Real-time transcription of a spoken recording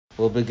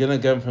We'll begin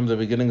again from the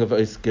beginning of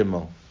Eis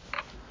Gimel.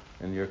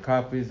 In your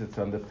copies, it's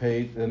on the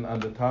page, and on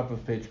the top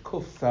of page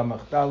Kuf Samach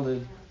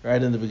Dalid,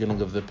 right in the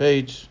beginning of the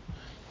page.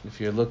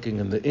 If you're looking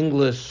in the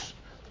English,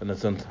 then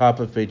it's on top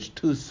of page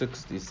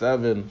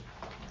 267.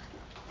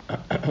 You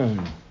sent out the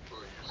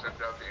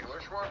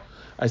English one?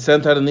 I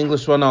sent out an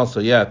English one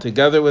also, yeah.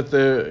 Together with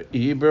the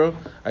Hebrew,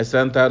 I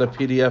sent out a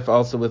PDF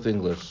also with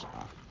English.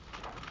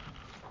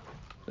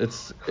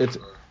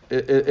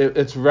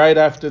 It's right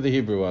after the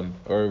Hebrew one,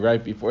 or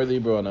right before the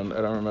Hebrew one.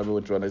 I don't remember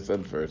which one I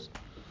sent first.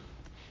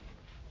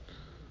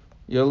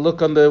 You'll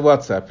look on the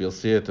WhatsApp, you'll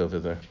see it over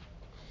there.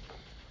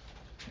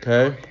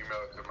 Okay? I'll email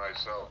it to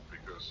myself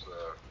because,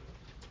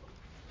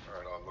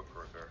 alright, I'll look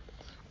for it there.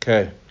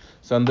 Okay.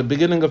 So on the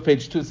beginning of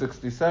page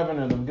 267,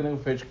 and the beginning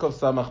of page Kuf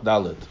Samach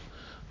Dalet.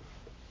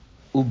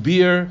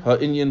 Ubir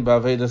ha'inyan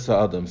ba'avedas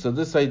ha'adam. So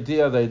this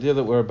idea, the idea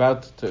that we're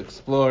about to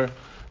explore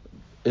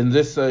in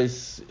this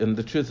ice, and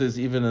the truth is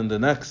even in the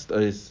next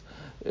ice,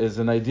 is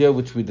an idea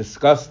which we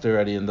discussed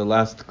already in the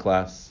last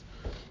class.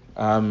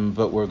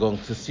 But we're going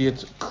to see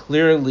it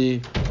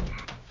clearly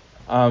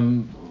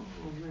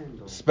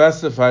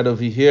specified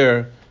over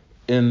here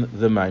in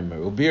the Maimer.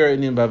 Ubir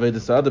ha'inyan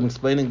ba'avedas ha'adam,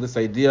 explaining this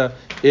idea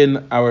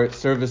in our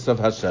service of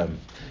Hashem.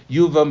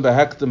 Yuvam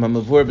behektem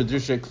hamavur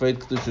b'drushay kveid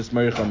kedushas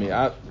maricha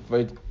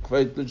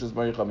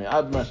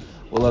mi'adma.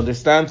 We'll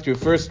understand through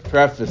first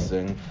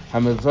prefacing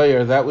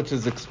hamavayer, that which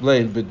is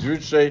explained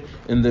b'drushay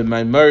in the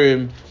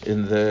Maimarim,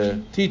 in the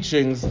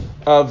teachings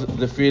of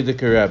the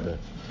Frierdiker Rebbe.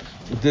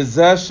 This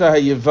that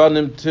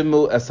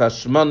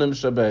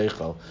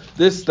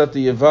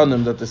the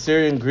Yevanim, that the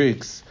Syrian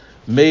Greeks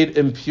made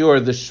impure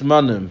the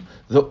shmanim,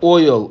 the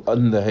oil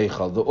in the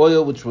heichal, the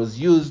oil which was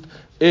used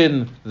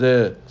in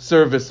the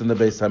service in the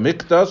Beis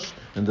Hamikdash,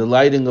 in the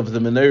lighting of the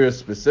menorah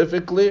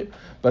specifically,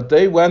 but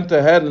they went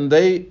ahead and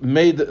they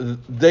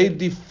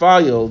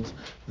defiled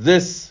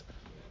this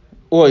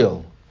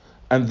oil.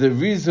 And the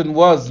reason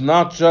was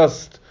not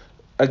just,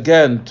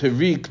 again, to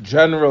wreak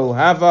general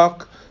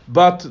havoc,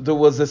 but there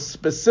was a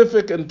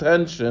specific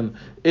intention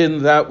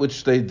in that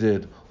which they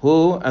did.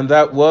 Who? And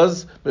that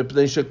was,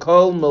 Mipnei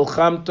Shekol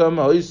Milchamtam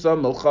Ha'isa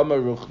Milchama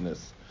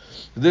Ruchnis.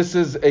 This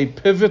is a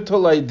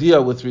pivotal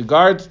idea with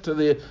regard to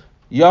the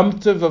Yom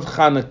Tov of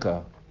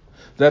Chanukah,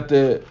 that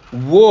the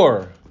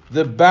war,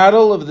 the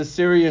battle of the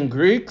Syrian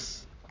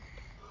Greeks,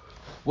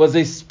 was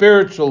a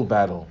spiritual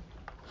battle.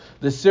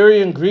 The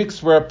Syrian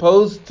Greeks were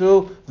opposed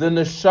to the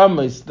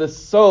neshamas, the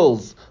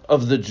souls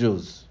of the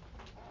Jews.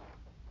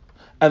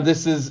 And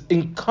this is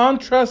in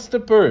contrast to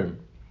Purim,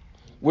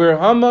 where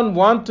Haman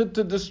wanted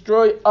to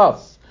destroy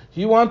us.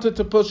 He wanted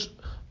to push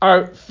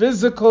our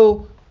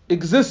physical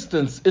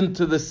existence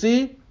into the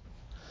sea.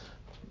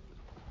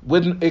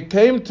 When it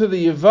came to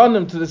the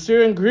Yevanim, to the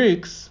Syrian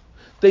Greeks,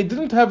 they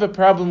didn't have a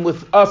problem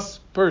with us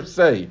per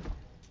se.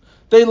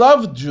 They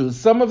loved Jews.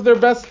 Some of their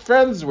best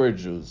friends were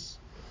Jews.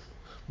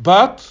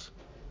 But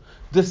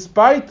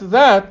despite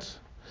that,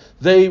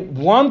 they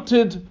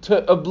wanted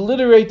to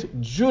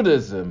obliterate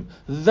Judaism.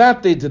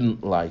 That they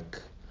didn't like.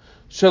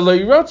 Their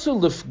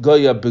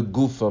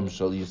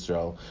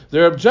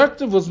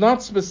objective was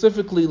not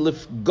specifically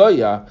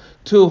lifgoya,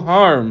 to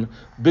harm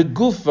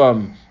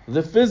begufam,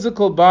 the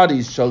physical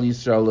bodies shal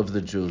Yisrael of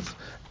the Jews.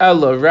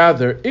 Ella,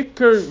 rather,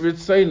 ikar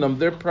ritzeinam,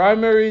 their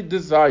primary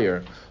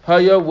desire,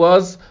 haya,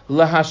 was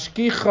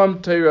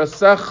lahashkicham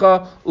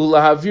teirasecha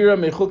ulahavira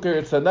mechuker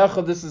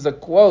itzanecha. This is a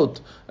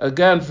quote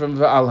again from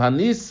the Al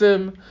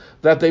Hanisim,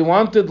 that they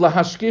wanted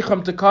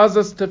lahashkicham, to cause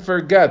us to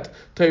forget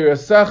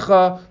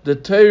teirasecha, the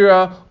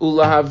Torah,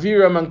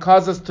 ulahavira, and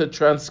cause us to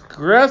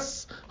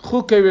transgress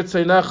chuker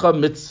itzanecha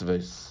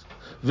mitzvahs.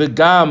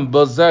 V'gam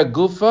bozeh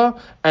gufa,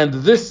 and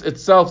this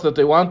itself, that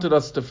they wanted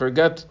us to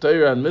forget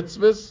Torah and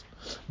mitzvahs.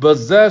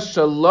 Bozeh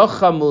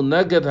shalochamu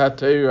neged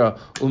haTorah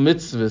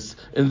umitzvahs,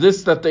 in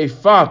this that they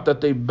fought,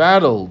 that they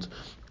battled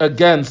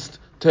against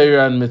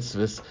Torah and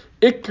mitzvahs.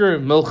 Ikr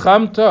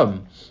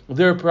milchamtam,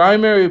 their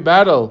primary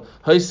battle,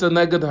 haisa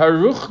neged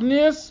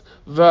haruchnius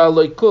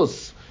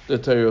v'aloikus, the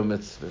Torah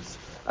mitzvahs.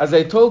 As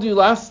I told you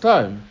last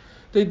time,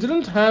 they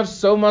didn't have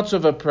so much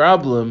of a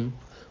problem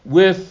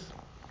with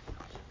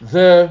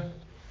the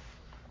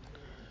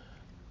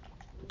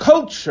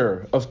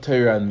culture of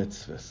Torah and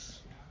mitzvahs.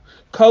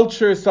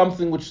 Culture is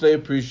something which they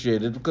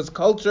appreciated, because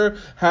culture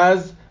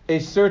has a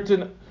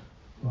certain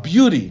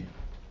beauty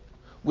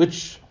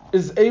which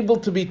is able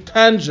to be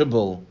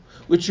tangible,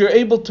 which you're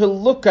able to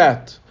look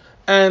at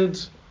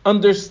and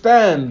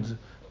understand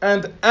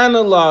and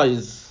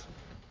analyze.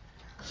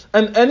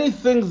 And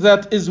anything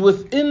that is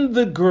within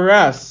the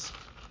grasp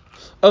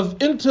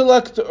of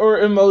intellect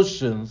or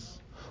emotions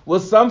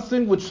was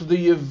something which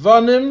the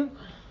Yevanim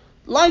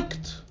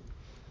liked.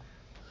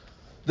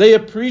 They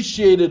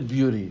appreciated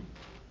beauty.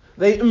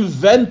 They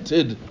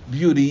invented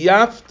beauty.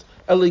 Yaft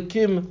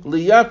elikim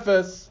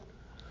liyafes.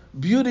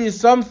 Beauty is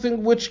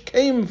something which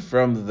came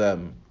from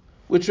them,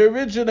 which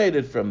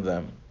originated from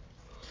them.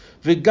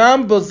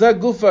 V'gam bozeh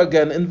gufa,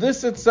 again, in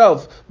this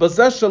itself,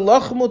 bozeh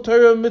shalachmu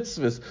Torah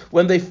mitzvahs,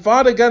 when they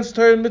fought against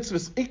Torah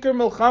mitzvahs, ikar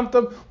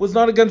milchamtam was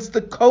not against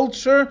the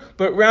culture,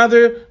 but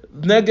rather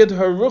neged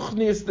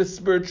haruchnius, the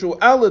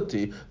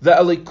spirituality, the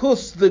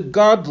elikus, the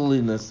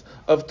godliness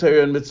of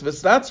Torah and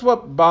mitzvahs. That's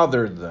what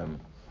bothered them.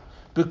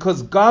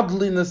 Because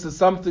godliness is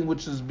something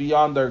which is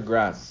beyond our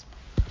grasp.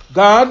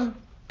 God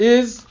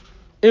is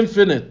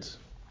infinite.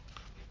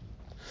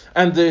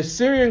 And the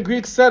Syrian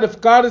Greeks said,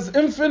 if God is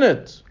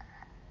infinite,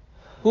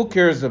 who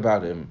cares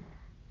about him?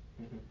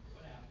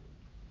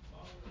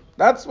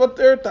 That's what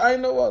their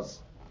taina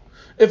was.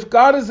 If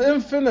God is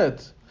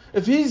infinite,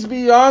 if he's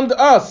beyond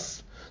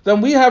us,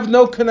 then we have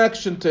no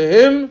connection to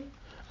him,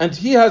 and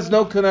he has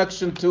no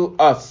connection to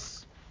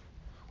us.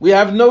 We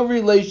have no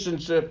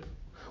relationship.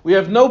 We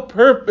have no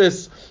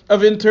purpose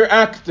of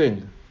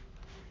interacting.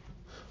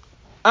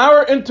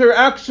 Our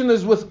interaction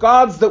is with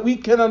gods that we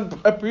can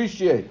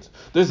appreciate.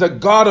 There's a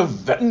God of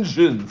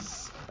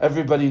vengeance.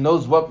 Everybody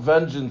knows what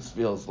vengeance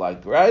feels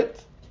like, right?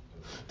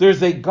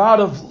 There's a God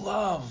of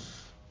love.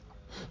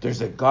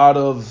 There's a God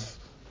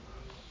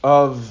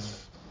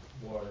of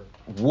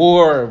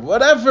war,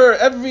 whatever,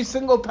 every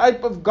single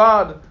type of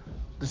God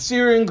the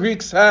Syrian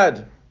Greeks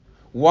had.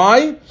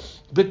 Why?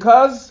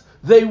 Because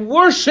they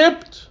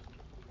worshipped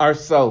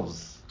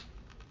ourselves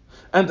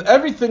and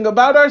everything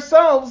about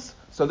ourselves,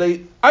 so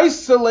they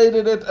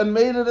isolated it and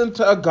made it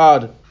into a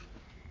God.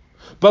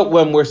 But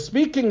when we're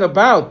speaking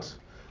about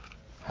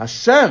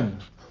Hashem,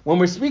 when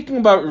we're speaking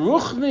about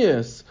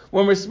Ruchnius,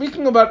 when we're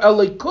speaking about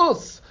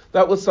Elikus,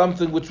 that was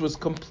something which was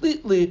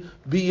completely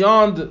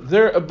beyond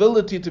their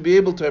ability to be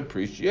able to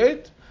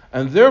appreciate,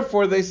 and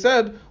therefore they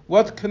said,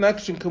 what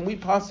connection can we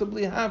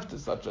possibly have to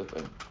such a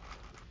thing?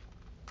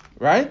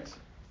 Right?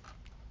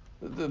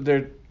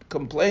 Their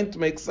complaint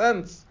makes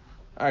sense.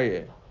 Are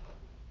you?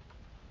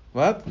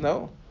 What?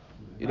 No?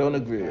 You don't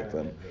agree with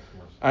them.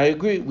 I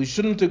agree. We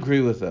shouldn't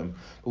agree with them.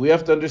 But we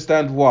have to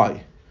understand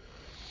why.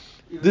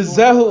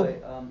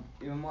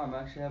 Even more, I'm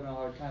actually having a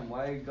hard time.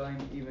 Why are you going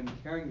even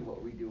caring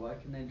what we do? Why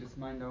can't they just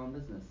mind their own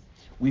business?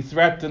 We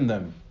threaten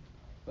them.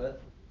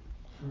 What?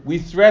 We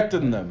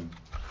threaten them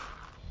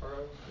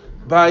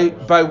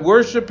by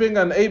worshipping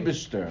an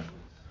Eibishter,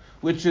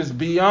 which is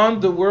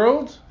beyond the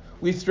world.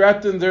 We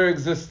threaten their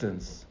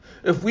existence.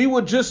 If we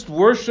would just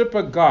worship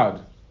a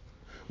God,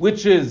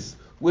 which is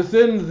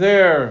within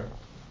their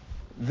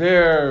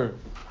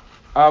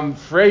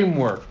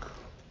framework,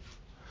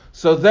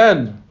 so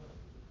then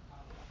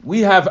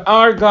we have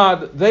our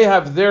God, they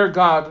have their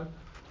God,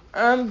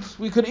 and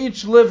we could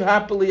each live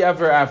happily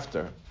ever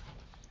after.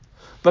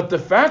 But the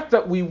fact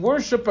that we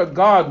worship a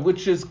God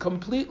which is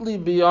completely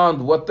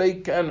beyond what they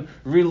can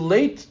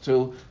relate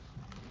to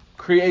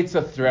creates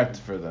a threat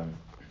for them.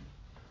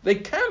 They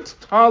can't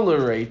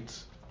tolerate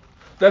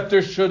that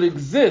there should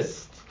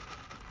exist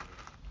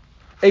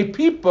a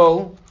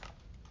people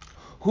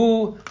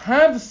who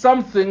have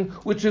something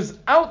which is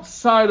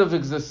outside of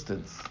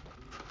existence.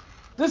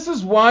 This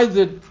is why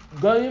the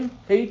Goyim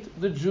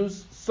hate the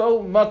Jews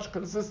so much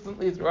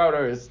consistently throughout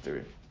our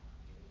history.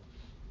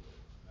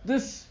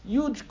 This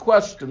huge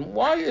question,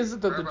 why is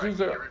it that the Jews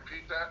are... Can you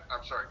repeat that?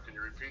 I'm sorry, can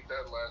you repeat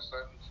that last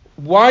sentence?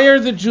 Why are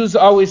the Jews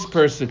always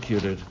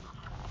persecuted?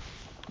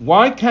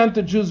 Why can't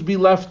the Jews be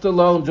left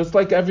alone just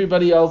like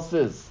everybody else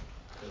is?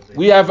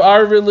 We have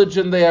our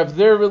religion, they have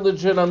their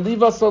religion, and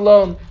leave us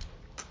alone.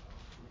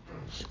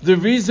 The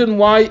reason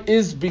why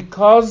is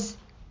because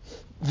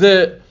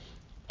the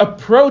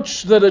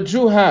approach that a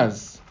Jew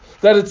has,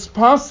 that it's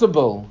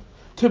possible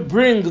to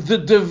bring the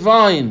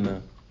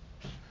divine,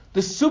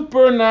 the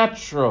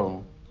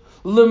supernatural,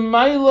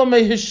 l'mayla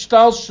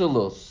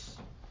mehishtalshalus,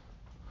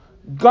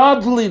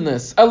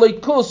 godliness,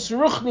 elikus,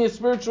 ruchni,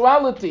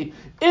 spirituality,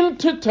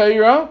 into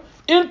Torah,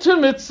 into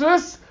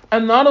mitzvahs,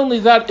 and not only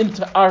that,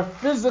 into our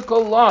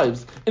physical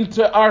lives,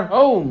 into our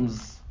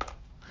homes,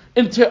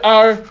 into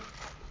our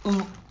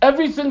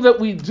everything that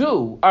we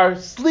do, our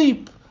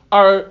sleep,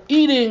 our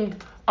eating,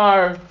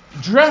 our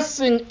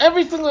dressing,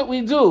 everything that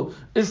we do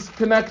is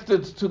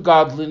connected to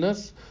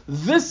godliness.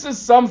 This is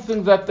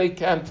something that they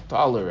can't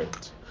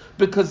tolerate,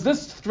 because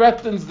this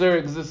threatens their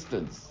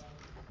existence.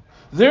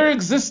 Their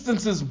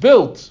existence is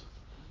built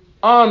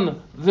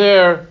on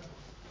their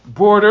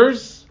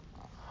borders,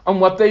 on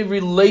what they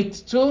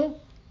relate to,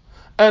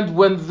 and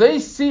when they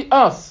see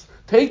us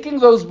taking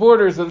those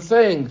borders and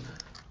saying,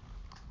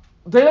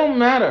 they don't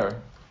matter,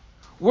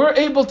 we're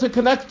able to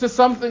connect to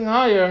something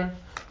higher,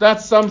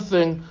 that's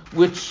something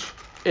which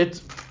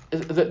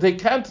they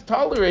can't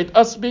tolerate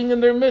us being in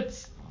their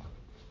midst.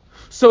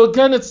 So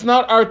again, it's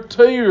not our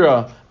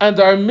Torah and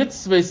our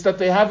mitzvahs that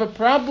they have a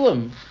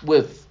problem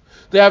with.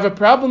 They have a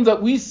problem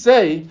that we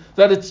say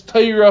that it's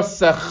Torah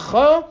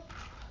secha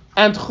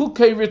and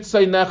chukei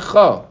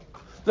ritzonecha,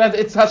 that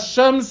it's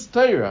Hashem's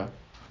Torah.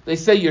 They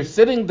say you're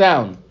sitting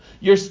down,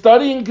 you're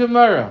studying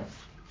Gemara.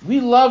 We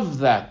love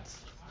that.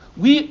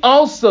 We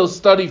also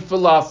study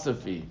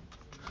philosophy.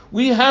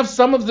 We have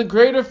some of the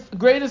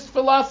greatest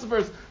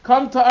philosophers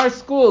come to our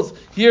schools.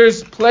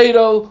 Here's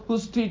Plato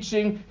who's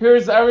teaching.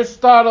 Here's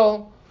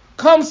Aristotle.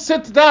 Come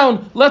sit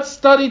down. Let's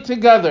study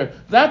together.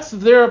 That's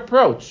their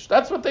approach.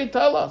 That's what they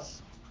tell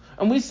us.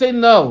 And we say,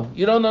 no,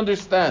 you don't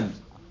understand.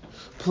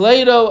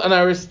 Plato and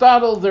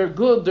Aristotle, they're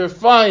good, they're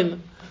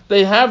fine.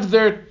 They have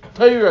their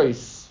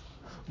Torahs,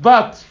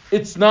 but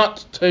it's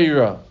not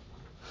Torah.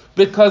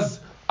 Because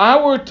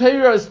our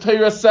Torah is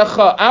Torah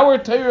Secha. Our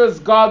Torah is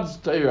God's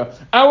Torah.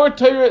 Our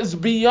Torah is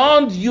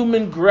beyond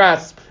human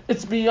grasp.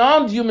 It's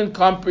beyond human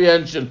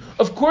comprehension.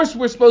 Of course,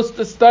 we're supposed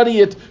to study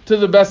it to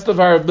the best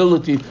of our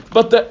ability.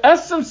 But the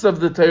essence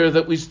of the Torah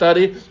that we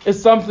study is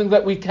something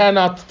that we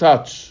cannot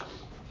touch.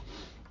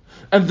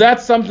 And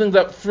that's something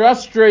that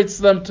frustrates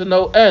them to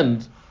no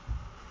end.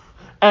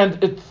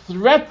 And it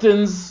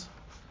threatens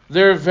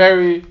their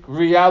very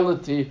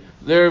reality,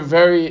 their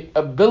very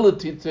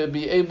ability to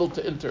be able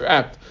to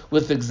interact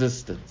with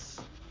existence.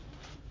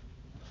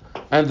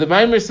 And the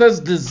Maimer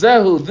says,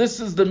 Dizehu, this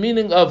is the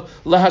meaning of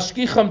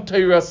Lahashkicham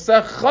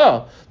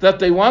Teirasecha, that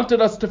they wanted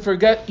us to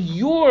forget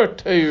your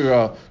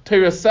Teira,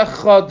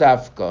 Teirasecha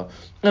Davka.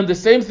 And the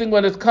same thing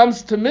when it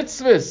comes to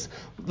mitzvahs.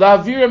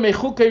 La'avira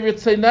mechukei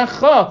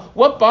ritzeinecha.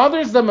 What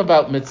bothers them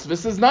about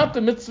mitzvahs is not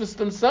the mitzvahs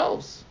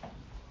themselves.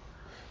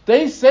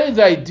 They say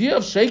the idea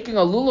of shaking a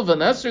lulav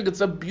and esrog,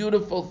 it's a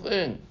beautiful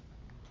thing.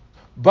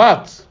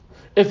 But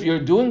if you're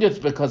doing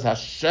it because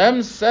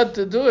Hashem said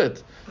to do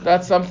it,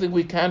 that's something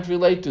we can't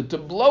relate to. To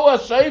blow a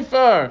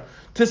shofar,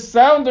 to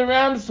sound the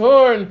ram's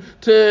horn,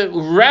 to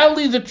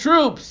rally the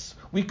troops,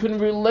 we can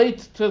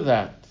relate to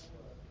that.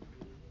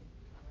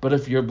 But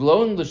if you're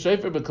blowing the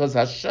shofar because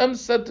Hashem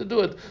said to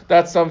do it,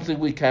 that's something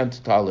we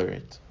can't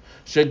tolerate.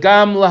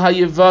 Shegam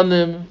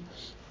lahayevanim,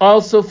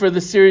 also for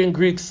the Syrian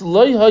Greeks,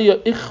 loy haya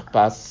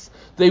ichpas,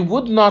 they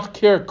would not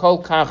care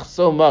kol kach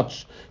so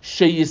much,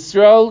 she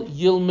Yisrael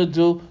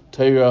yilmedu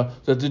Torah,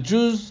 that the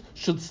Jews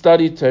should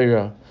study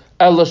Torah.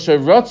 Ela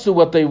sheratzu,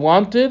 what they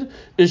wanted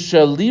is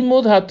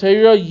shelimud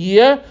ha-Torah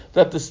yeh,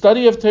 that the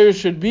study of Torah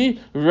should be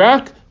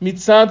rak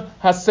mitzad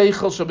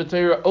ha-seichel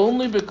sheb'Torah,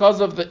 only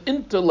because of the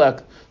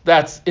intellect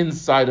that's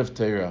inside of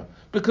Torah.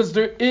 Because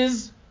there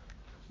is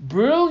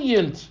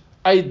brilliant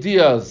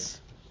ideas,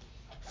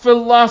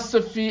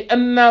 philosophy,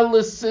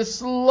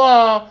 analysis,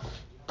 law,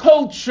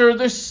 culture.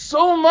 There's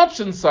so much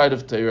inside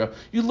of Torah.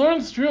 You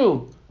learn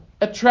through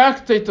a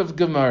tractate of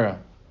Gemara.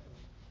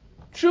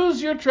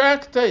 Choose your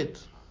tractate.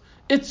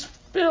 It's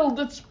filled,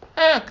 it's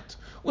packed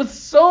with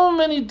so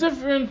many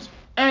different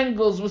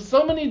angles, with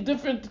so many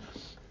different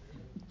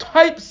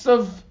types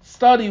of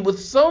study, with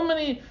so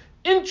many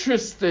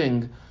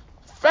interesting,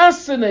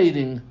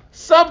 fascinating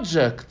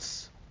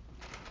subjects.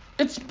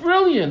 It's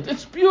brilliant,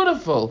 it's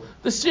beautiful.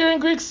 The Syrian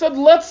Greeks said,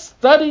 let's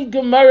study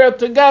Gemara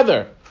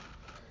together.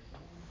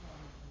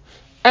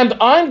 And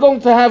I'm going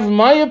to have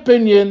my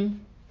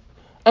opinion,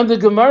 and the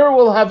Gemara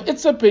will have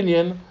its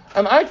opinion,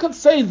 and I could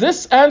say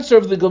this answer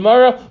of the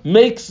Gemara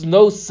makes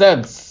no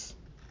sense.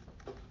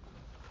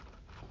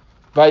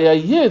 By a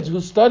Yid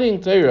who's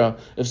studying Torah,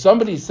 if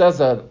somebody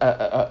says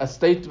a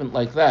statement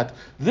like that,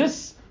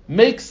 this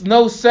makes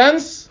no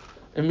sense,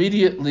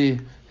 immediately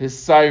his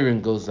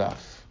siren goes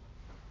off.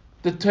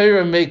 The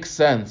Torah makes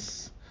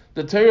sense.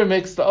 The Torah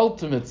makes the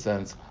ultimate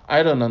sense.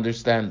 I don't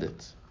understand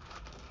it.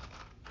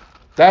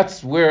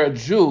 That's where a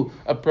Jew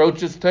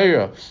approaches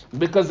Torah.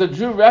 Because a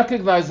Jew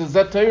recognizes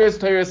that Torah is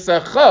Torah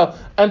Secha,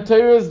 and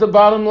Torah is the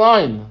bottom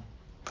line.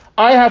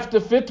 I have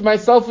to fit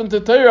myself into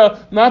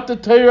Torah, not the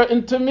Torah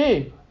into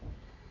me.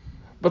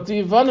 But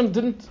the Yevanim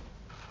didn't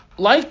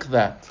like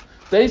that.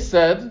 They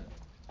said,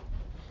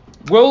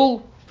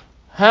 we'll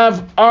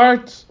have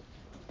art,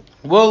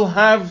 we'll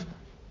have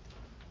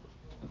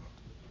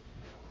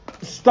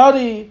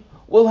study,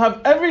 we'll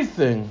have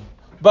everything,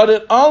 but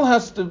it all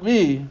has to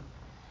be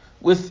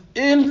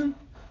within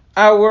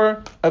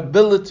our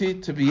ability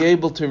to be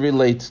able to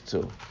relate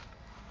to.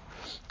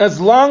 As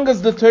long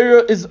as the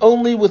Torah is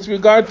only with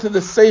regard to the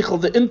seichel,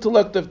 the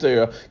intellect of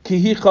Torah,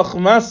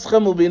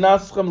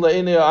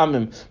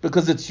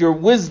 because it's your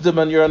wisdom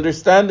and your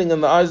understanding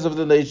in the eyes of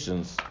the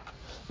nations,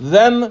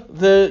 then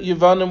the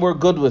Yevanim were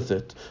good with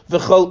it.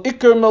 V'chol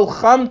ikar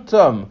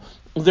melchamtam,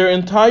 their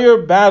entire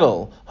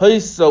battle,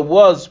 Haisa,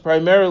 was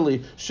primarily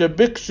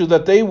shebikshu,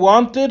 that they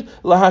wanted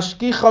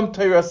lahashkicham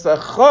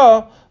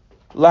teirasecha,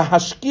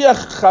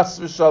 lahashkiach chas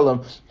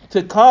v'shalom,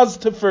 to cause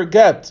to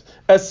forget,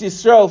 as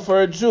Yisrael,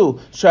 for a Jew,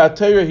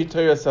 she'atayra hi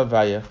Torah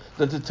savaya,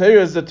 that the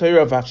Torah is the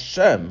Torah of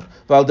Hashem,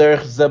 val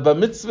derech zeba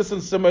mitzvahs,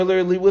 and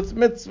similarly with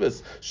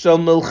mitzvahs. Shel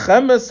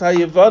milchemes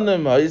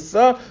hayevanim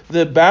haisa,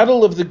 the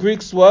battle of the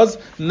Greeks was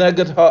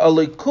neged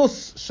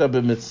ha'alikus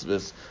shebe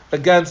mitzvahs,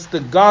 against the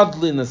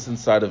godliness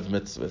inside of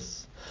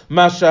mitzvahs.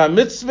 Masha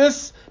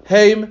mitzvahs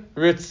heim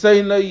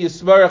ritzeina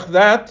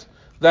yisbarach,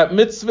 that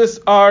mitzvahs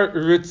are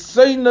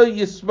ritzeina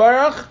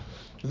yisbarach,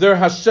 they're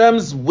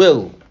Hashem's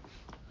will.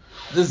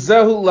 The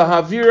zehu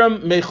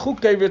lahaviram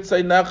mechukei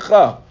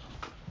ritzeinecha.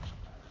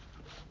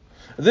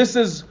 This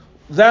is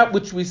that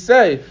which we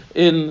say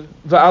in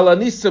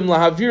va'alanisim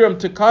lahaviram,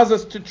 to cause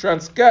us to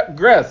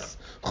transgress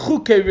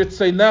chukei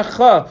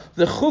ritzeinecha,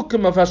 the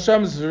chukim of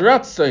Hashem's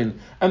ratzein.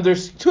 And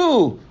there's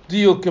two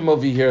diukim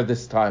over here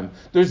this time.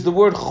 There's the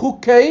word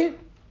chukei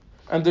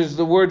and there's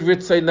the word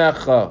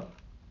ritzeinecha.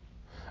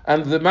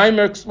 And the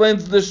Maimer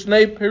explains the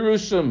Shnei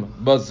Pirushim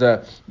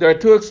Bazeh. There are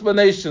two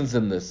explanations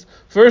in this.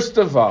 First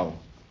of all,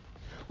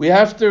 We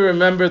have to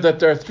remember that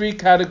there are three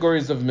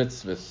categories of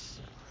mitzvahs.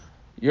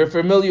 You're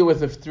familiar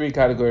with the three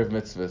categories of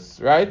mitzvahs,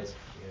 right?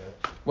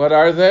 Yeah. What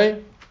are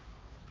they?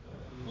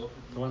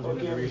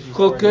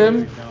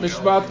 Chukim,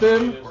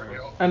 Mishpatim, Mishpatim,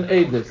 and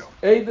Eidus.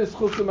 Eidus,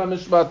 Chukim, and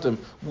Mishpatim.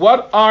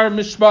 What are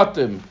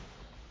Mishpatim?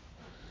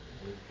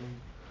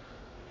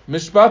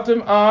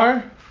 Mishpatim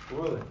are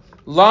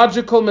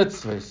logical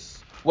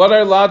mitzvahs. What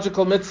are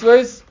logical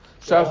mitzvahs?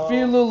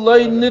 Shafilu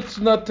loy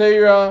nitna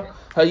teira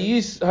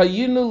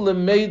hayinu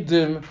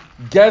lemeidim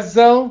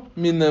gezel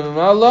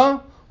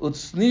minemala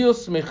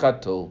utsnius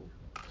mechatul.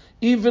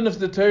 Even if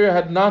the Torah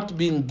had not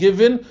been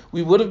given,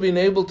 we would have been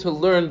able to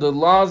learn the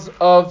laws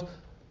of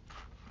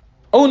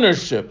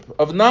ownership,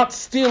 of not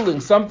stealing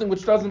something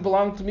which doesn't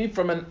belong to me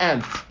from an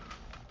ant.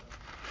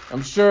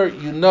 I'm sure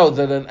you know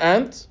that an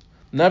ant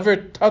never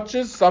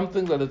touches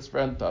something that its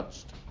friend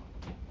touched.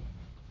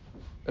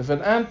 If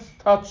an ant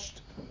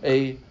touched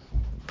a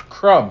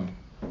crumb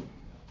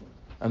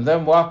and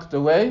then walked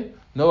away,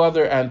 no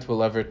other ant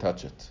will ever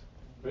touch it.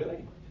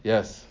 Really?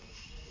 Yes.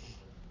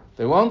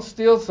 They won't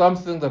steal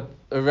something that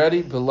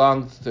already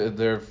belongs to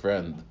their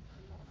friend.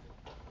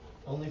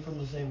 Only from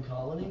the same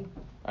colony?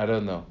 I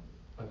don't know.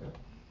 Okay.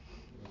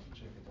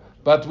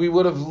 But we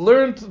would have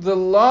learned the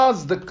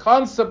laws, the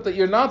concept that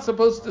you're not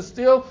supposed to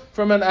steal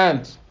from an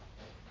ant.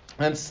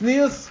 And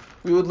sneus,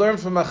 we would learn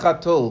from a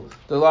chatul.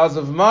 The laws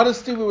of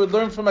modesty, we would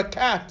learn from a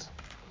cat.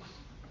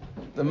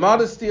 The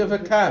modesty of a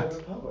cat.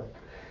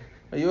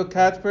 Are you a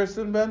cat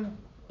person, Ben?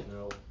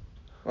 No.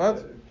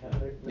 What?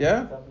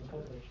 Yeah?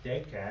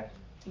 Dead cat.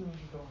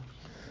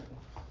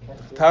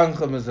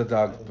 Tanchum is a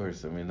dog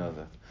person, we know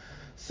that.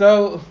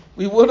 So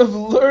we would have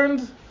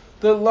learned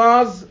the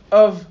laws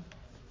of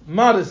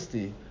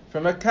modesty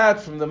from a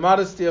cat, from the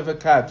modesty of a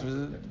cat.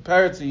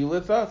 Parrots, are you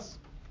with us?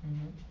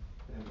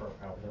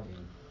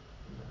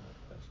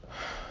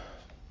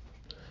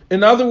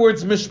 In other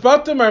words,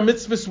 mishpatim are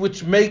mitzvahs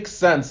which make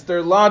sense.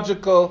 They're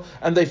logical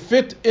and they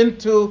fit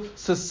into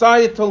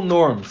societal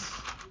norms.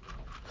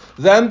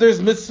 Then there's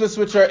mitzvahs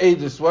which are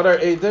edus. What are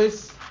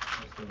edus?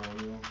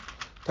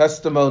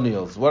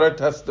 Testimonials. What are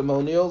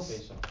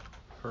testimonials?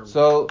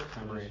 So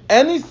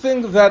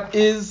anything that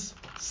is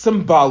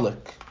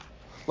symbolic.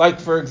 Like,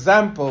 for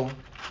example,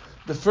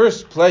 the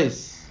first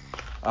place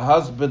a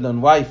husband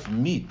and wife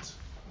meet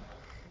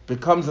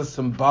becomes a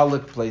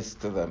symbolic place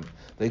to them.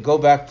 They go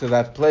back to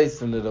that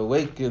place and it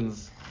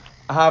awakens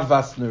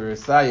Ahavas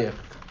Nurasayach.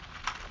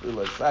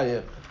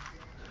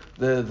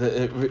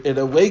 It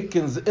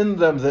awakens in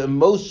them the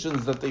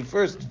emotions that they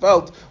first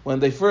felt when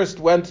they first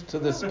went to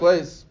this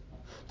place.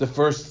 The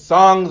first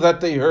song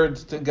that they heard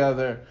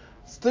together.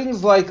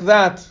 Things like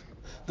that.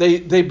 They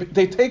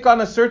take on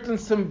a certain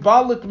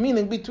symbolic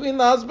meaning between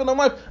the husband and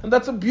wife, and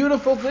that's a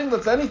beautiful thing.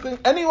 That's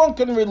anyone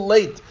can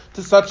relate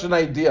to such an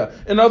idea.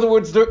 In other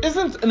words, there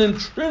isn't an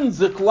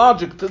intrinsic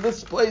logic to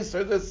this place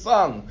or this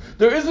song.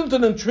 There isn't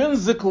an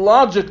intrinsic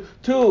logic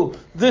to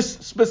this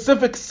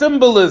specific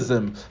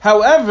symbolism.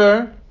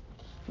 However,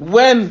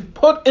 when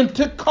put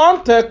into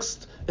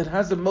context, it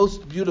has a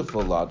most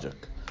beautiful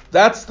logic.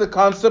 That's the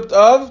concept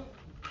of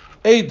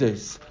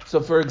Eidos.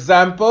 So, for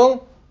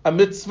example, a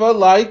mitzvah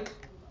like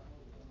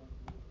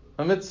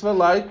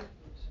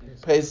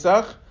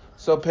Pesach.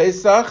 So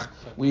Pesach,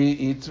 we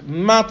eat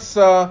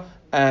matzah,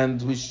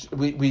 and we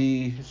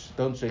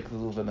don't shake the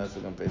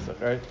luvanesig on Pesach,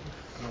 right?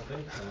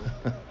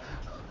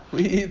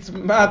 We eat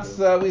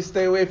matzah, we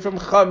stay away from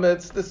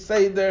chametz, the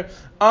seder.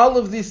 All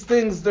of these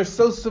things, they're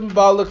so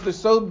symbolic, they're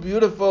so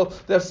beautiful,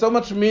 they have so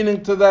much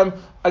meaning to them.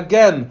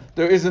 Again,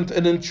 there isn't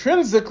an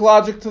intrinsic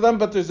logic to them,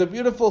 but there's a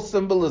beautiful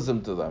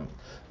symbolism to them.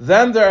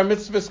 Then there are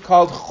mitzvahs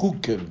called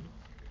chukim.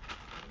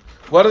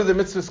 What are the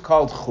mitzvahs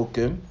called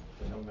chukim?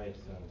 They don't make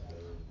sense.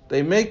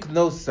 They make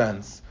no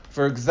sense.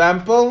 For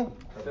example,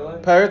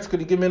 parrots, could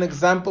you give me an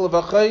example of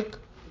a chayk?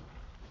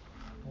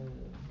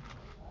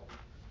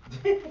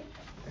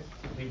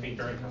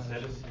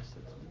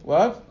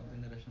 What?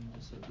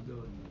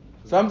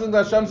 Something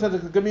that Hashem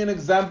said. Give me an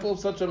example of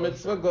such a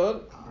mitzvah.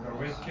 Good.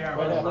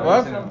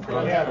 What?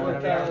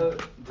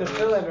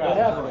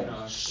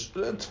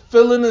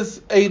 Tefillin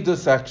is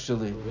edus,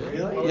 actually.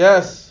 Really?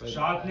 Yes.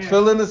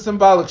 Tefillin is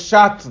symbolic.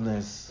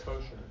 Shatnez.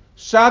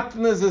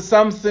 Shatnez is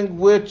something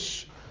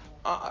which,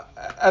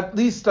 at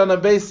least on a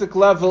basic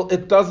level,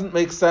 it doesn't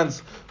make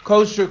sense.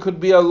 Kosher could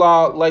be a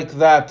law like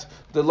that.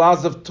 The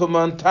laws of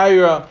Tumah and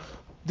Taira.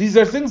 These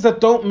are things that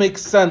don't make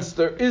sense.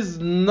 There is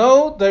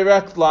no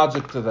direct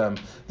logic to them.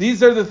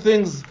 These are the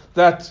things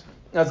that,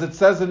 as it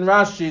says in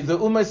Rashi, the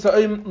Umay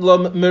Sa'im lo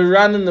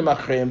miranin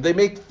nemachreim. They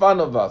make fun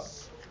of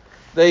us.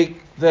 They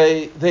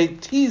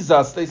tease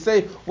us. They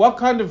say, "What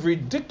kind of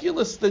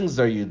ridiculous things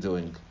are you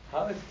doing?"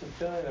 How is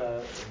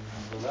tefillin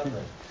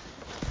relevant?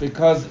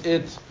 Because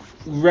it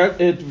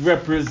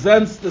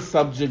represents the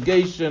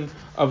subjugation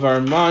of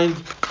our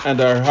mind and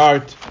our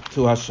heart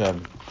to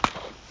Hashem.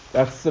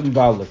 That's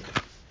symbolic.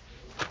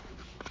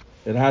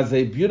 It has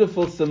a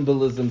beautiful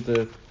symbolism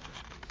to it.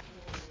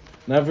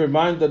 Never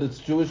mind that it's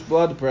Jewish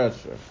blood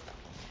pressure.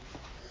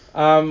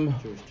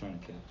 Jewish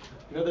tourniquet.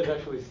 You know, there's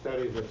actually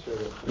studies that show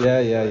that.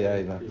 Yeah,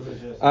 I know.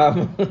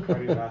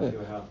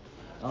 Cardiovascular health.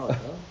 Oh, it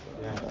does?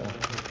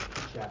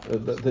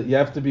 Yeah. You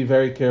have to be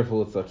very careful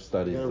with such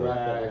studies. Gotta though. wrap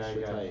it Yeah,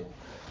 extra yeah.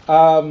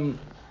 tight.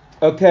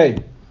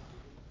 Okay.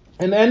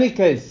 In any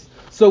case,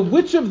 so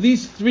which of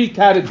these three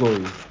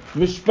categories,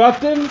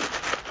 Mishpatim,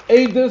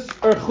 Edus,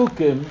 or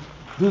Chukim,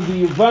 do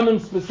the Yevanim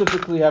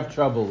specifically have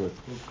trouble with?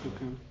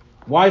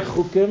 Why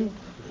Chukim?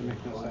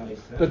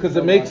 Because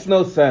it makes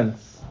no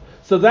sense.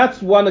 So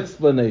that's one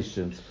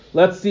explanation.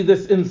 Let's see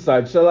this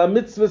inside. Shall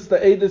mitzvahs the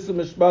Edus and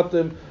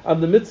Mishpatim,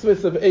 and the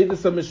mitzvahs of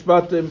Edus and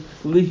Mishpatim,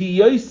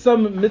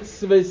 lihiyoisam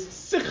mitzvahs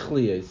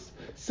sichliyes.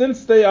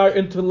 Since they are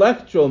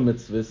intellectual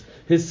mitzvahs,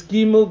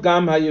 hiskimu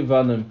gam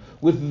haYevanim.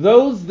 With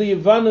those, the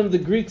Yevanim, the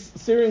Greeks,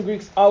 Syrian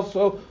Greeks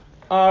also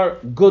are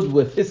good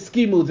with.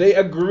 Hiskimu, they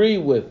agree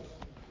with.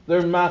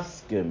 They're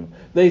maskim.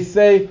 They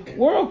say,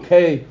 we're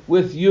okay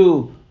with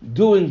you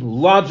doing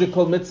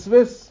logical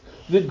mitzvahs.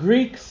 The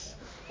Greeks,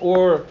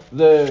 or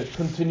the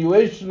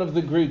continuation of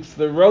the Greeks,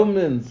 the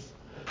Romans,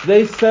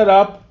 they set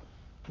up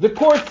the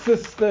court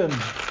system,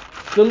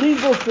 the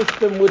legal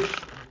system, which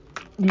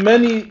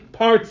many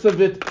parts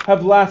of it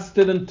have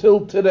lasted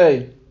until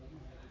today.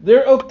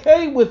 They're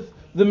okay with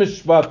the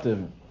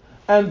mishpatim.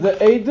 And the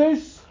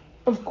edus,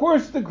 of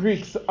course the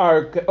Greeks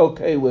are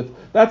okay with.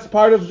 That's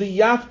part of the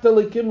yafta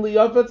lekim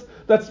liyavetz.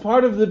 That's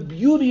part of the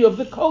beauty of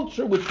the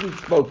culture which we've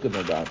spoken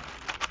about.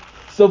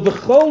 So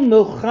v'chol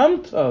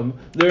milchamtam,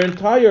 their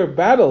entire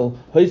battle,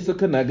 hoisa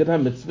keneged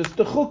ha-mitzvahs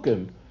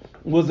techukim,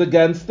 was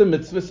against the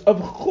mitzvahs of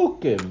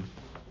chukim.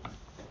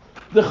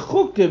 The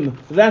chukim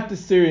that the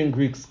Syrian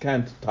Greeks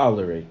can't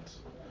tolerate,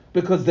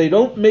 because they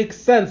don't make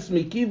sense,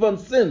 mikivan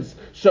since,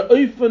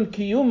 sha'oifan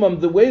kiyumam,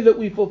 the way that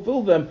we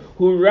fulfill them,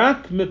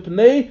 hurak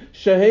mipnei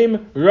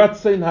shehem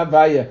ratzein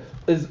havaya,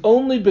 is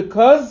only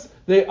because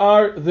they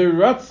are the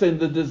ratzein,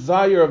 the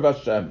desire of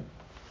Hashem.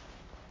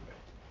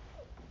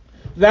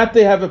 That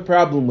they have a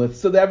problem with.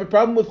 So they have a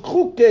problem with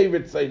chukei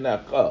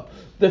ritzeinecha.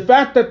 The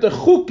fact that the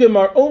chukim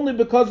are only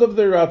because of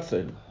the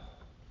ratzein.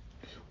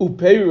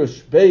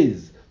 Upeirush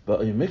beis.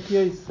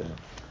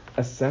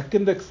 A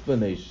second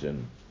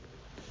explanation,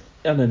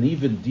 on an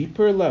even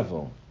deeper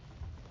level.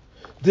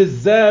 The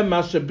truth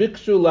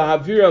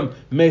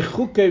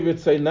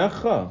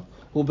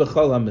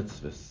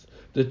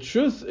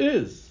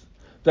is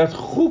that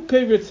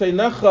chukei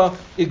ritzeinecha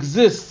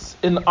exists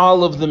in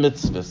all of the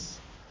mitzvahs.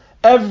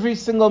 Every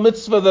single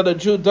mitzvah that a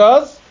Jew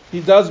does, he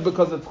does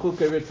because it's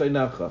chukei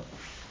ritzeinecha.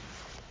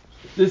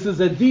 This is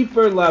a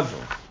deeper level.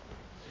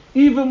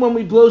 Even when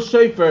we blow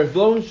shofar,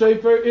 blowing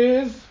shofar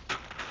is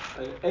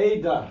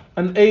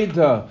an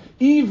Eidah.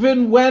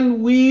 Even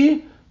when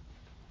we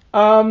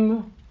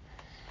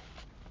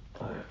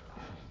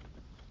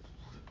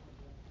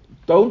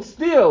don't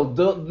steal,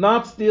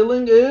 not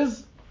stealing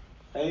is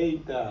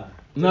Eidah.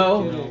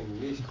 no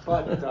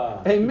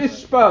Mishpata. a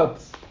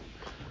mishpat.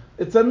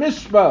 It's a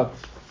mishpat.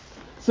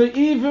 So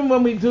even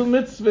when we do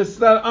mitzvahs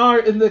that are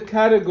in the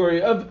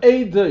category of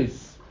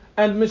Eidos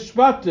and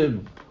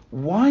mishpatim,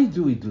 why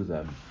do we do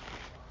them?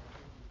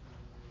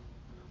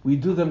 We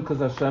do them because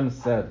Hashem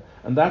said.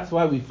 And that's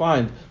why we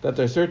find that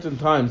there are certain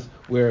times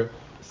where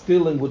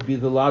stealing would be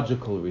the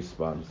logical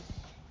response.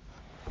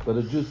 But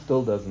a Jew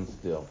still doesn't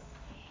steal,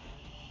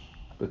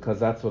 because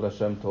that's what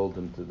Hashem told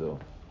him to do.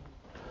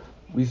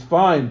 We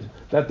find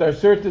that there are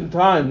certain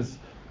times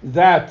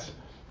that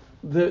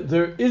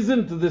there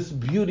isn't this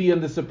beauty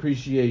and this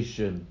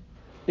appreciation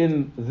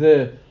in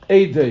the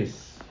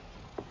Eidos.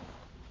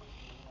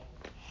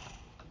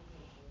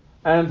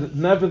 And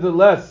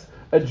nevertheless,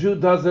 a Jew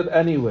does it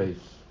anyways.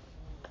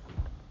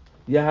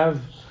 You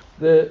have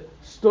the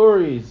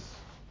stories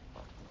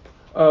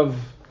of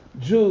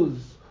Jews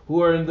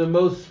who are in the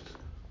most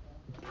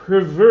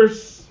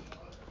perverse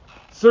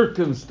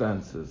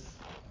circumstances,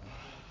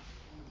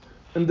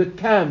 in the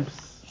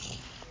camps,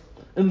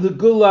 in the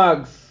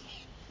gulags,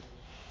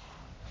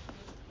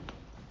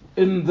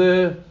 in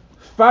the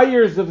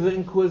fires of the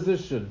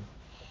Inquisition,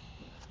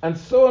 and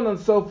so on and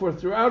so forth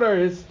throughout our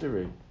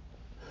history.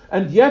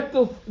 And yet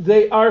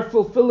they are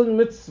fulfilling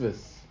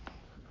mitzvahs.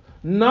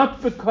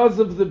 Not because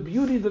of the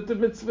beauty that the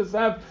mitzvahs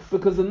have,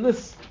 because in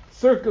this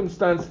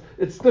circumstance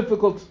it's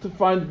difficult to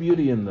find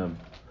beauty in them.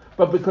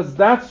 But because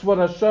that's what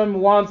Hashem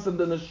wants, and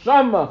the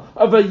neshama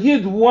of a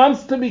Yid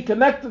wants to be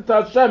connected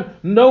to Hashem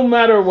no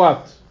matter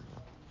what.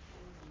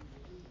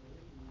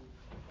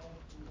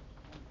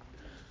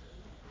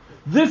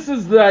 This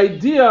is the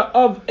idea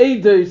of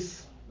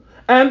Eidos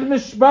and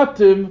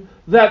Mishpatim,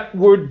 that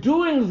we're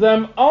doing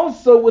them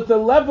also with a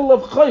level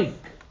of chayk.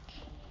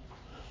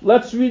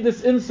 Let's read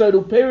this inside.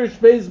 Uperish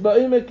beis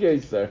ba'imek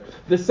yeser.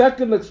 The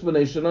second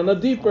explanation on a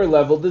deeper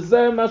level. This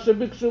that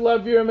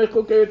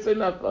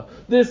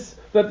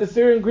the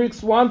Syrian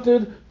Greeks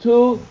wanted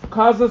to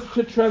cause us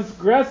to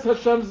transgress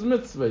Hashem's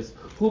mitzvahs.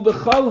 Hu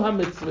bechal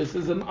ha-mitzvahs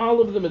is in all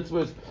of the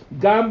mitzvahs.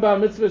 Gamba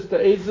mitzvahs to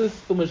Edus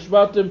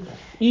u'mishpatim,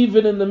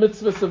 even in the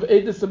mitzvahs of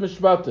Edus and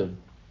Mishpatim.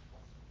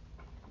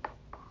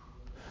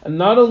 And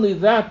not only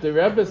that, the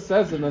Rebbe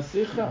says in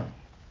Asicha,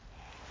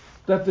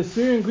 that the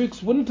Syrian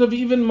Greeks wouldn't have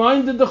even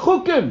minded the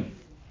chukim.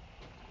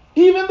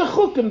 Even the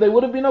chukim, they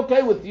would have been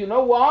okay with. You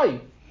know why?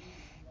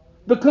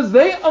 Because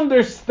they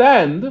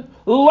understand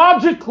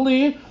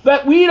logically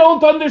that we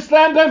don't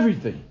understand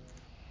everything.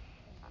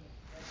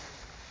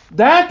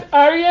 That,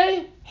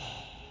 Aryeh,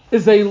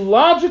 is a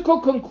logical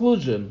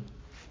conclusion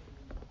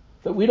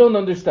that we don't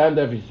understand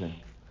everything.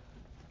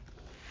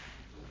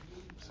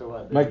 So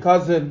what? My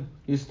cousin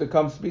used to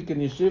come speak in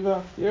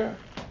yeshiva here.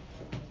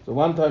 So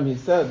one time he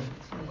said,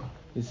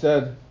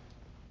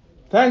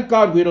 thank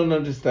God we don't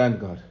understand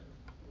God.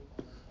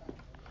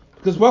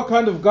 Because what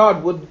kind of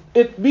God would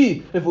it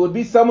be if it would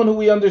be someone who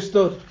we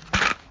understood?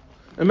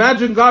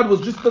 Imagine God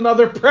was just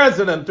another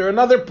president or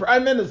another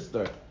prime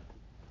minister,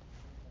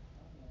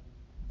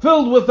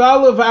 filled with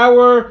all of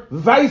our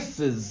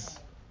vices.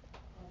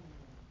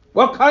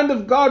 What kind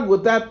of God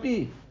would that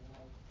be?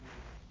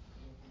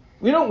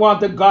 We don't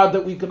want a God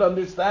that we could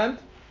understand.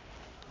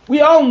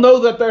 We all know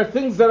that there are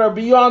things that are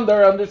beyond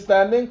our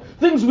understanding,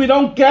 things we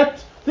don't get,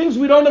 things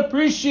we don't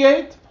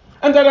appreciate,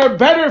 and that are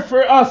better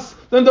for us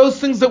than those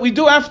things that we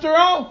do after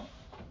all.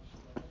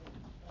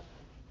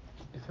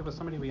 If it was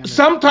somebody we understood.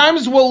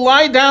 Sometimes we'll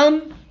lie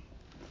down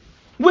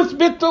with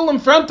bittul in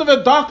front of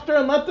a doctor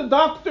and let the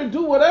doctor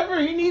do whatever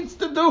he needs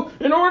to do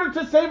in order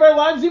to save our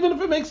lives, even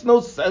if it makes no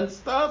sense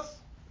to us.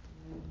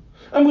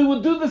 And we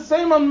would do the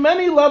same on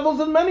many levels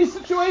in many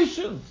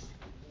situations.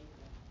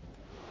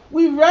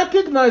 We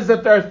recognize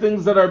that there are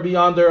things that are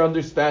beyond our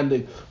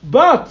understanding.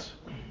 But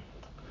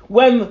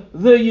when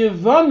the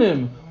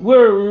Yevanim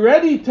were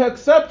ready to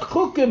accept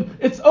chukim,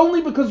 it's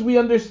only because we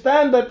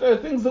understand that there are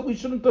things that we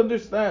shouldn't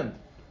understand.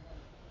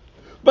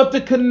 But the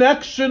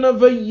connection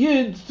of a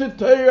Yid to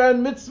Torah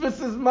and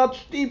mitzvahs is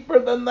much deeper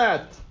than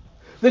that.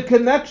 The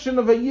connection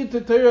of a Yid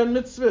to Torah and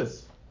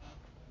mitzvahs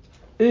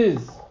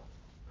is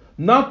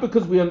not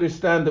because we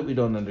understand that we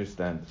don't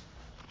understand.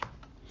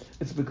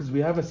 It's because we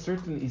have a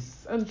certain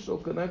essential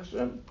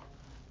connection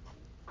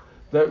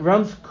that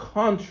runs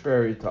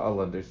contrary to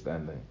all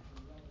understanding.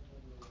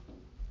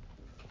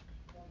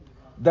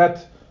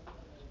 That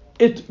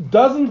it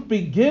doesn't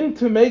begin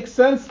to make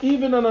sense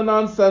even on a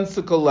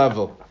nonsensical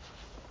level.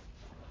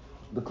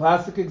 The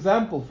classic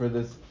example for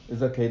this is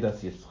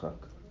Akedas Yitzchak.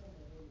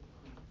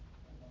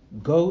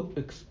 Go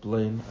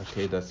explain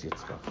Akedas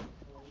Yitzchak.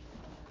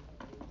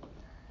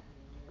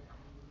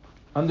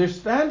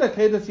 Understand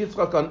Akedas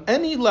Yitzchak on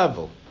any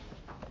level.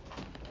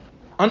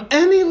 On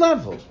any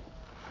level.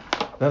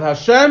 That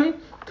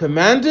Hashem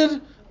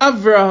commanded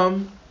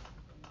Avraham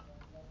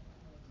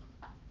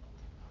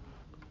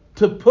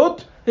to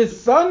put his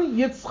son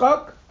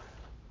Yitzchak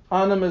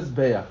on a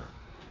Mizbeach.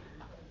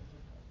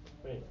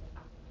 Wait,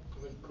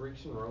 but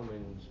Greeks and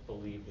Romans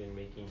believed in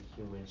making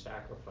human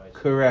sacrifices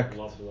Correct. of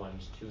loved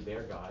ones to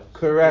their gods.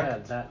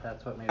 Correct. Yeah,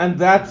 that's what made And it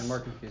that's even more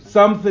confusing.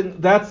 something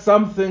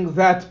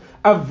that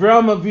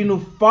Avram Avinu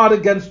fought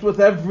against with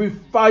every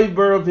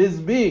fiber of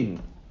his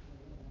being.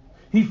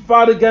 He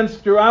fought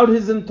against throughout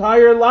his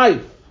entire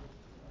life.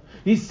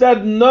 He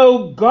said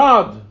no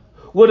God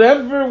would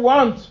ever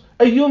want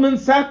a human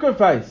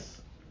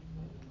sacrifice.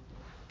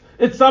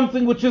 It's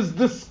something which is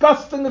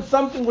disgusting, it's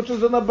something which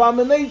is an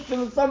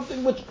abomination, it's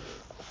something which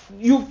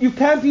you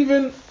can't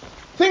even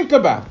think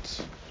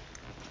about.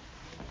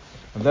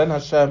 And then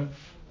Hashem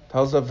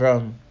tells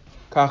Avram,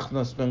 Kach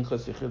nas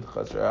minchas yichidcha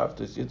asher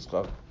ahavtis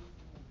Yitzchak,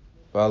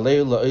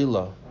 v'alei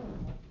la'ila.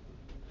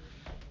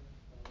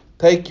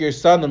 Take your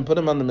son and put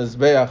him on the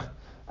Mizbeach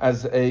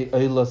as a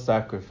Eilah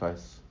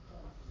sacrifice.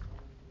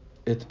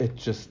 It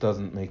just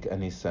doesn't make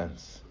any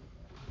sense.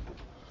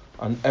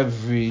 On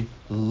every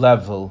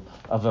level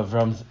of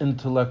Avram's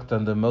intellect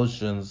and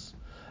emotions,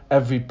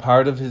 every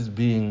part of his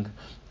being,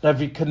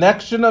 every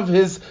connection of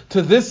his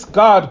to this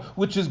God,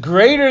 which is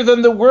greater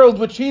than the world,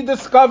 which he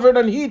discovered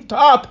and he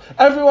taught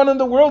everyone in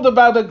the world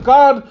about, a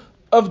God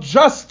of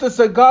justice,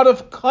 a God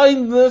of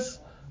kindness,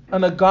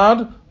 and a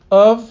God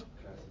of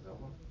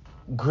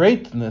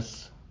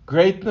greatness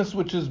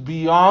which is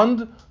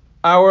beyond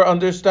our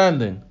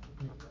understanding.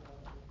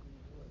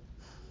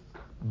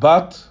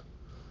 But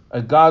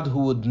a God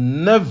who would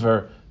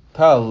never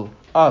tell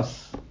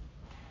us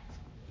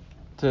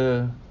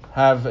to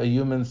have a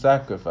human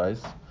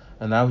sacrifice,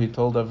 and now he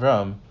told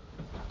Avram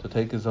to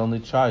take his only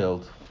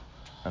child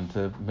and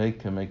to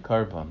make him a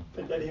korban.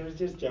 But then he was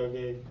just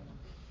joking.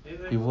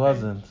 He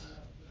wasn't,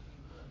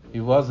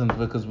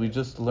 because we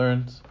just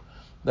learned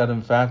that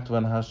in fact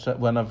when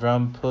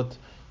Avram put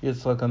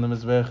Yitzchak on the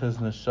Mizbeach, his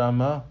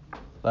neshama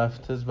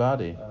left his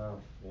body.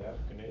 Yep.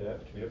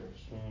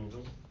 Mm-hmm.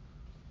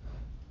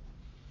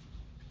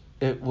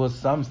 It was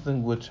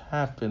something which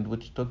happened,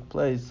 which took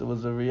place. It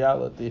was a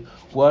reality.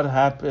 What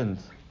happened?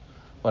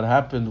 What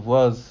happened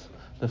was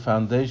the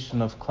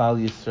foundation of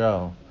Klal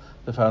Yisrael.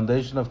 The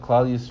foundation of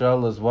Klal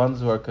Yisrael is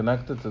ones who are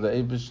connected to the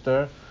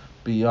Eibishter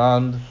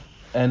beyond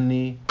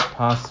any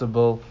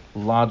possible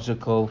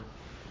logical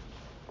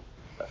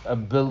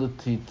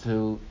ability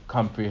to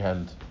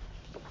comprehend.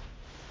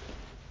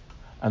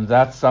 And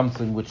that's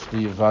something which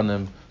the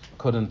Yevanim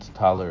couldn't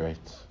tolerate.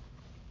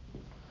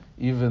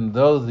 even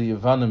though the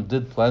Yevanim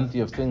did plenty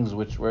of things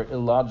which were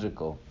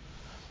illogical,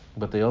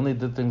 but they only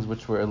did things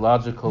which were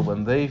illogical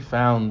when they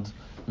found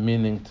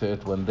meaning to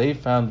it, when they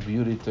found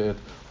beauty to it,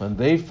 when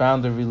they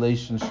found a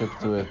relationship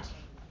to it.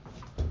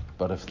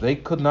 But if they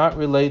could not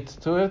relate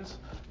to it,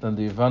 then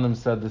the Yevanim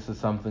said this is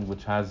something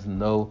which has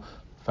no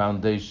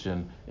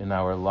foundation in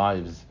our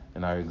lives,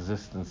 in our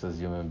existence as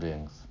human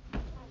beings.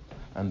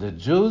 And the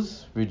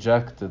Jews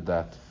rejected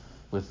that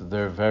with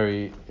their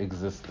very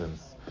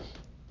existence.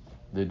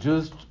 The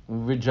Jews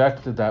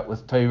rejected that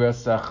with Torah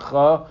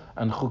Secha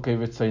and Chukei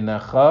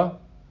Ritzonecha,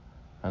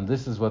 and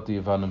this is what the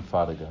Yevanim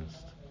fought against.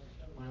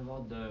 What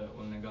about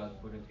when God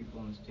put the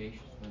people in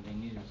stations where they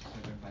needed to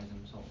sacrifice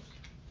themselves?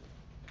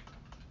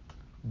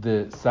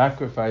 The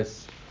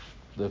sacrifice,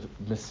 the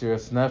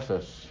Mesiras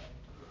Nefesh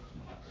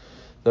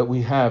that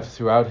we have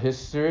throughout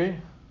history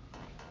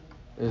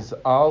is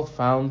all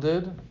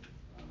founded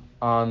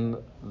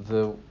on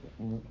the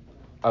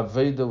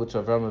Aveda which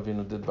Avraham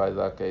Avinu did by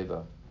the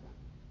Akedah.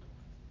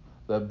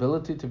 The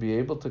ability to be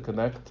able to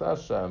connect to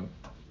Hashem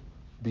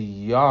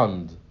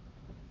beyond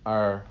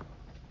our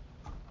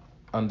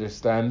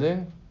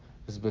understanding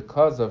is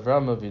because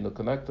Avraham Avinu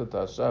connected to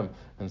Hashem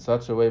in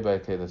such a way by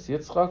Akedas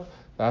Yitzchak.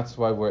 That's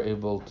why we're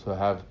able to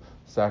have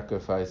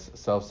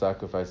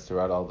self-sacrifice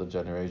throughout all the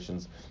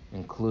generations,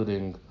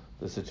 including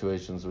the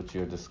situations which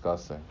you're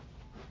discussing,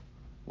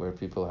 where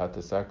people had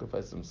to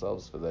sacrifice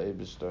themselves for the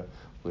Eibishter,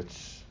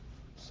 which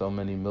so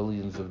many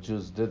millions of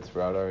Jews did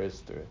throughout our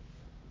history.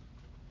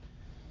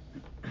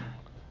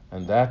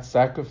 And that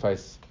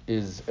sacrifice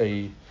is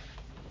a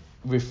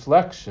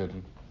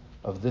reflection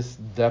of this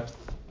depth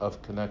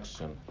of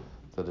connection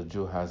that a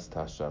Jew has to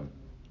Hashem.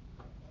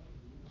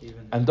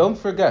 And don't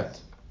forget,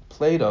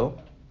 Plato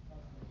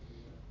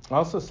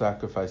also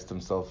sacrificed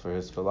himself for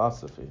his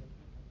philosophy.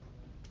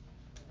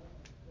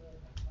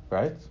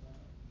 Right?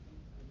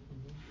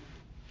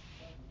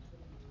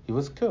 He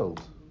was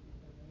killed,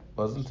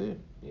 wasn't he?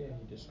 Yeah,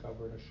 he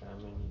discovered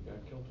Hashem and he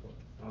got killed for it.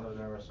 That was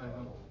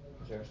Aristotle.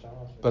 Was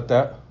Aristotle? But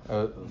that,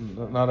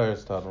 not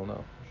Aristotle,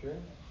 no. Sure?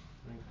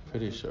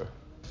 Pretty sure.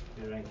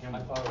 He drank him. I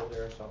thought it was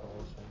Aristotle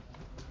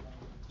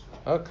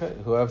also. Okay,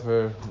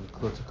 whoever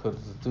could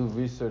do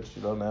research,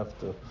 you don't have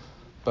to.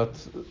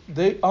 But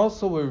they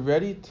also were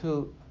ready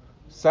to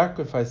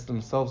sacrifice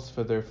themselves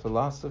for their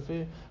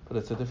philosophy, but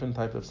it's a different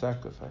type of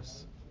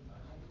sacrifice.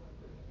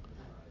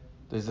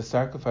 There's a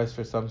sacrifice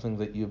for something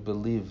that you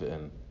believe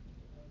in,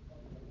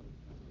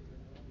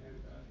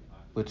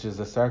 which is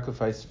a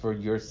sacrifice for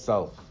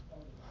yourself.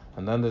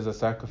 And then there's a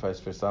sacrifice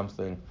for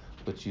something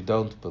which you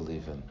don't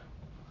believe in,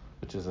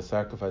 which is a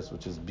sacrifice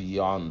which is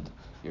beyond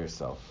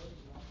yourself.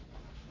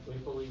 We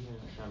believe in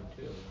Hashem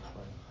too, that's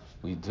why.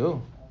 We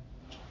do.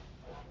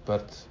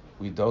 But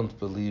we don't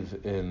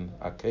believe in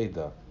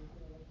Akedah.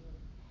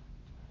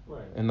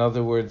 Right. In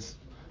other words,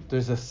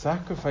 there's a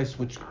sacrifice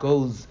which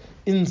goes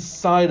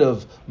inside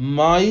of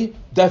my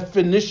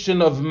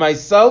definition of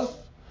myself,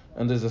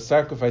 and there's a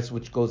sacrifice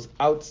which goes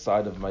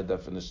outside of my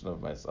definition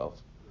of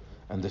myself.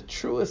 And the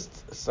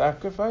truest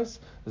sacrifice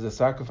is a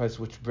sacrifice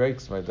which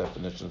breaks my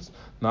definitions,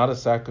 not a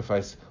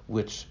sacrifice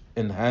which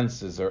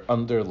enhances or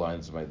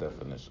underlines my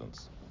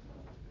definitions.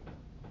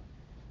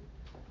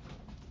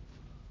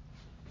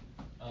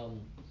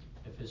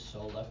 If his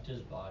soul left his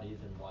body,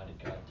 then why did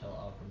God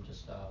tell Avram to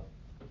stop?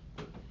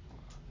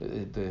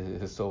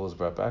 His soul was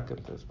brought back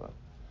into his body.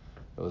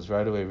 It was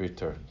right away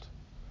returned.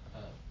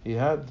 He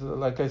had,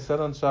 like I said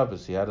on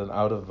Shabbos, he had an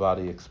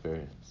out-of-body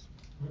experience.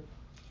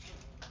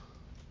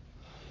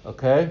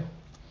 Okay?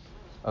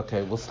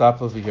 Okay, we'll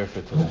stop over here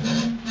for today.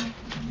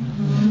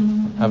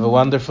 Have a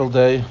wonderful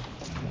day.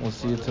 We'll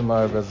see you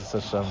tomorrow, B'ezras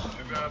Hashem.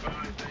 Rabbi,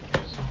 thank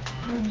you so much.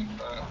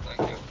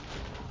 Thank you.